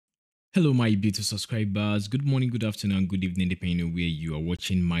Hello, my beautiful subscribers. Good morning, good afternoon, good evening, depending on where you are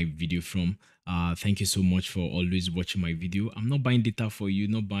watching my video from. Thank you so much for always watching my video. I'm not buying data for you,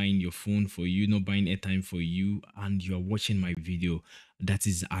 not buying your phone for you, not buying airtime for you, and you are watching my video. That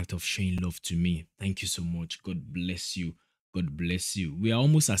is the act of showing love to me. Thank you so much. God bless you. God bless you. We are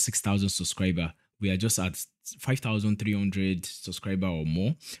almost at 6,000 subscriber. We are just at 5,300 subscriber or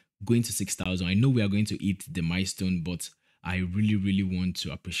more, going to 6,000. I know we are going to hit the milestone, but I really want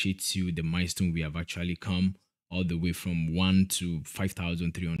to appreciate you, the milestone we have actually come all the way from 1 to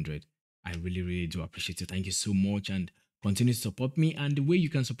 5,300. I really do appreciate you. Thank you so much and continue to support me. And the way you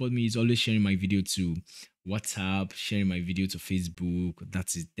can support me is always sharing my video to WhatsApp, sharing my video to Facebook,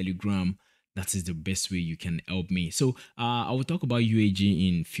 that is Telegram. That is the best way you can help me. So I will talk about UAG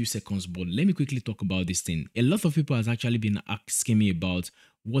in few seconds, but let me quickly talk about this thing. A lot of people has actually been asking me about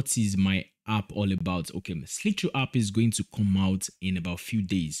what is my app all about. Okay, SleekTru app is going to come out in about few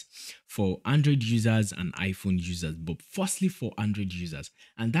days for Android users and iPhone users, but firstly for Android users.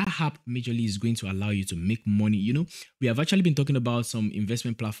 And that app majorly is going to allow you to make money. You know, we have actually been talking about some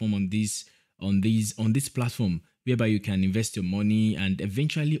investment platform on this platform whereby you can invest your money and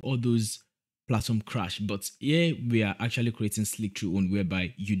eventually all those platform crash. But here we are actually creating SleekTru on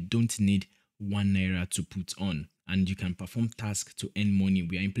whereby you don't need 1 naira to put on and you can perform tasks to earn money.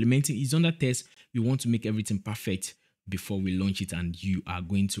 We are implementing it's under test. We want to make everything perfect before we launch it, and you are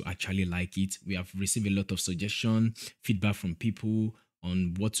going to actually like it. We have received a lot of suggestion, feedback from people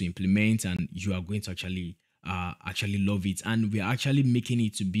on what to implement, and you are going to actually love it. And we are actually making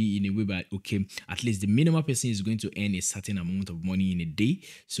it to be in a way that okay, at least the minimum person is going to earn a certain amount of money in a day.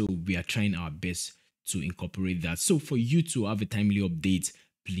 So we are trying our best to incorporate that. So for you to have a timely update,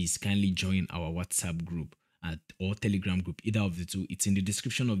 please kindly join our WhatsApp group or Telegram group, either of the two. It's in the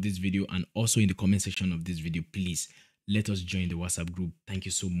description of this video and also in the comment section of this video. Please let us join the WhatsApp group. Thank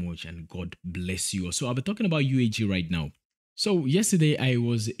you so much and God bless you. So I'll be talking about UAG right now. So yesterday I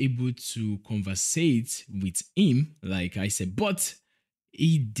was able to conversate with him, like I said, but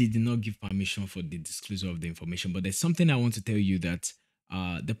he did not give permission for the disclosure of the information. But there's something I want to tell you that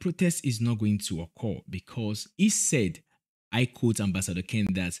the protest is not going to occur because he said, I quote Ambassador Ken,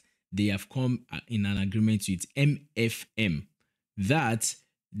 that they have come in an agreement with MFM that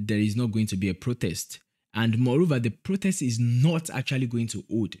there is not going to be a protest. And moreover, the protest is not actually going to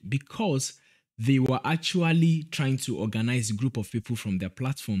hold because they were actually trying to organize a group of people from their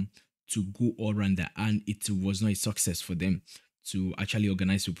platform to go all around there, and it was not a success for them to actually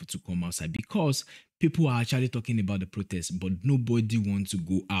organize people to come outside because people are actually talking about the protest, but nobody wants to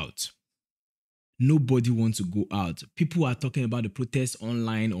go out. Nobody wants to go out. People are talking about the protest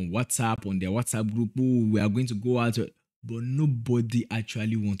online, on WhatsApp, on their WhatsApp group. Oh, we are going to go out, but nobody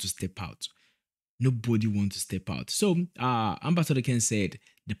actually wants to step out. Nobody wants to step out. So Ambassador Ken said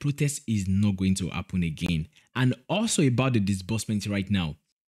the protest is not going to happen again. And also about the disbursement right now,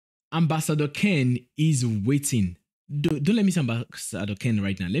 Ambassador Ken is waiting. Don't let me say Ambassador Ken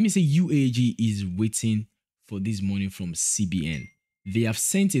right now. Let me say UAG is waiting for this money from CBN. They have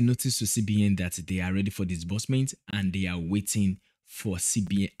sent a notice to CBN that they are ready for disbursement and they are waiting for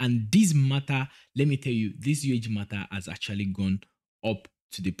CBN. And this matter, let me tell you, this UAG matter has actually gone up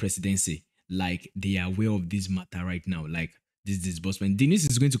to the presidency. Like they are aware of this matter right now, like this disbursement. The news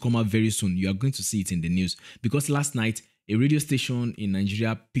is going to come out very soon. You are going to see it in the news because last night a radio station in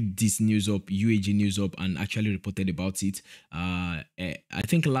Nigeria picked this news up, UAG news up, and actually reported about it. I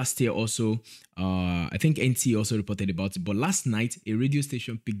think last year also, I think NT also reported about it. But last night, a radio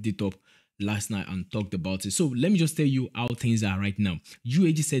station picked it up last night and talked about it. So let me just tell you how things are right now.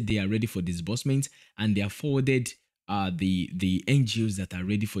 UAG said they are ready for disbursement and they have forwarded the NGOs that are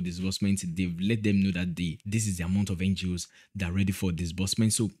ready for disbursement. They've let them know that this is the amount of NGOs that are ready for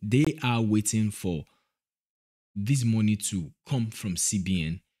disbursement. So they are waiting for this money to come from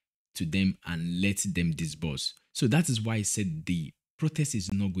CBN to them and let them disburse. So that is why I said the protest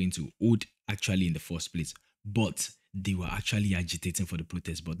is not going to hold actually in the first place, but they were actually agitating for the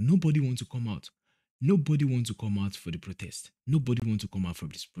protest, but nobody wants to come out. Nobody wants to come out for the protest. Nobody wants to come out for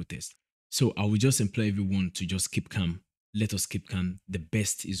this protest. So I will just implore everyone to just keep calm. Let us keep calm. The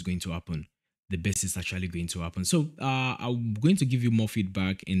best is going to happen. The best is actually going to happen. So I'm going to give you more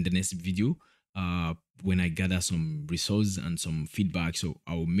feedback in the next video when I gather some results and some feedback. So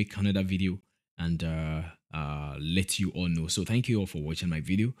I will make another video and let you all know. So thank you all for watching my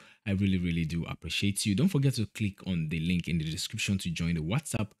video. I really do appreciate you. Don't forget to click on the link in the description to join the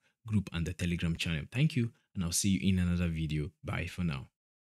WhatsApp group and the Telegram channel. Thank you, and I'll see you in another video. Bye for now.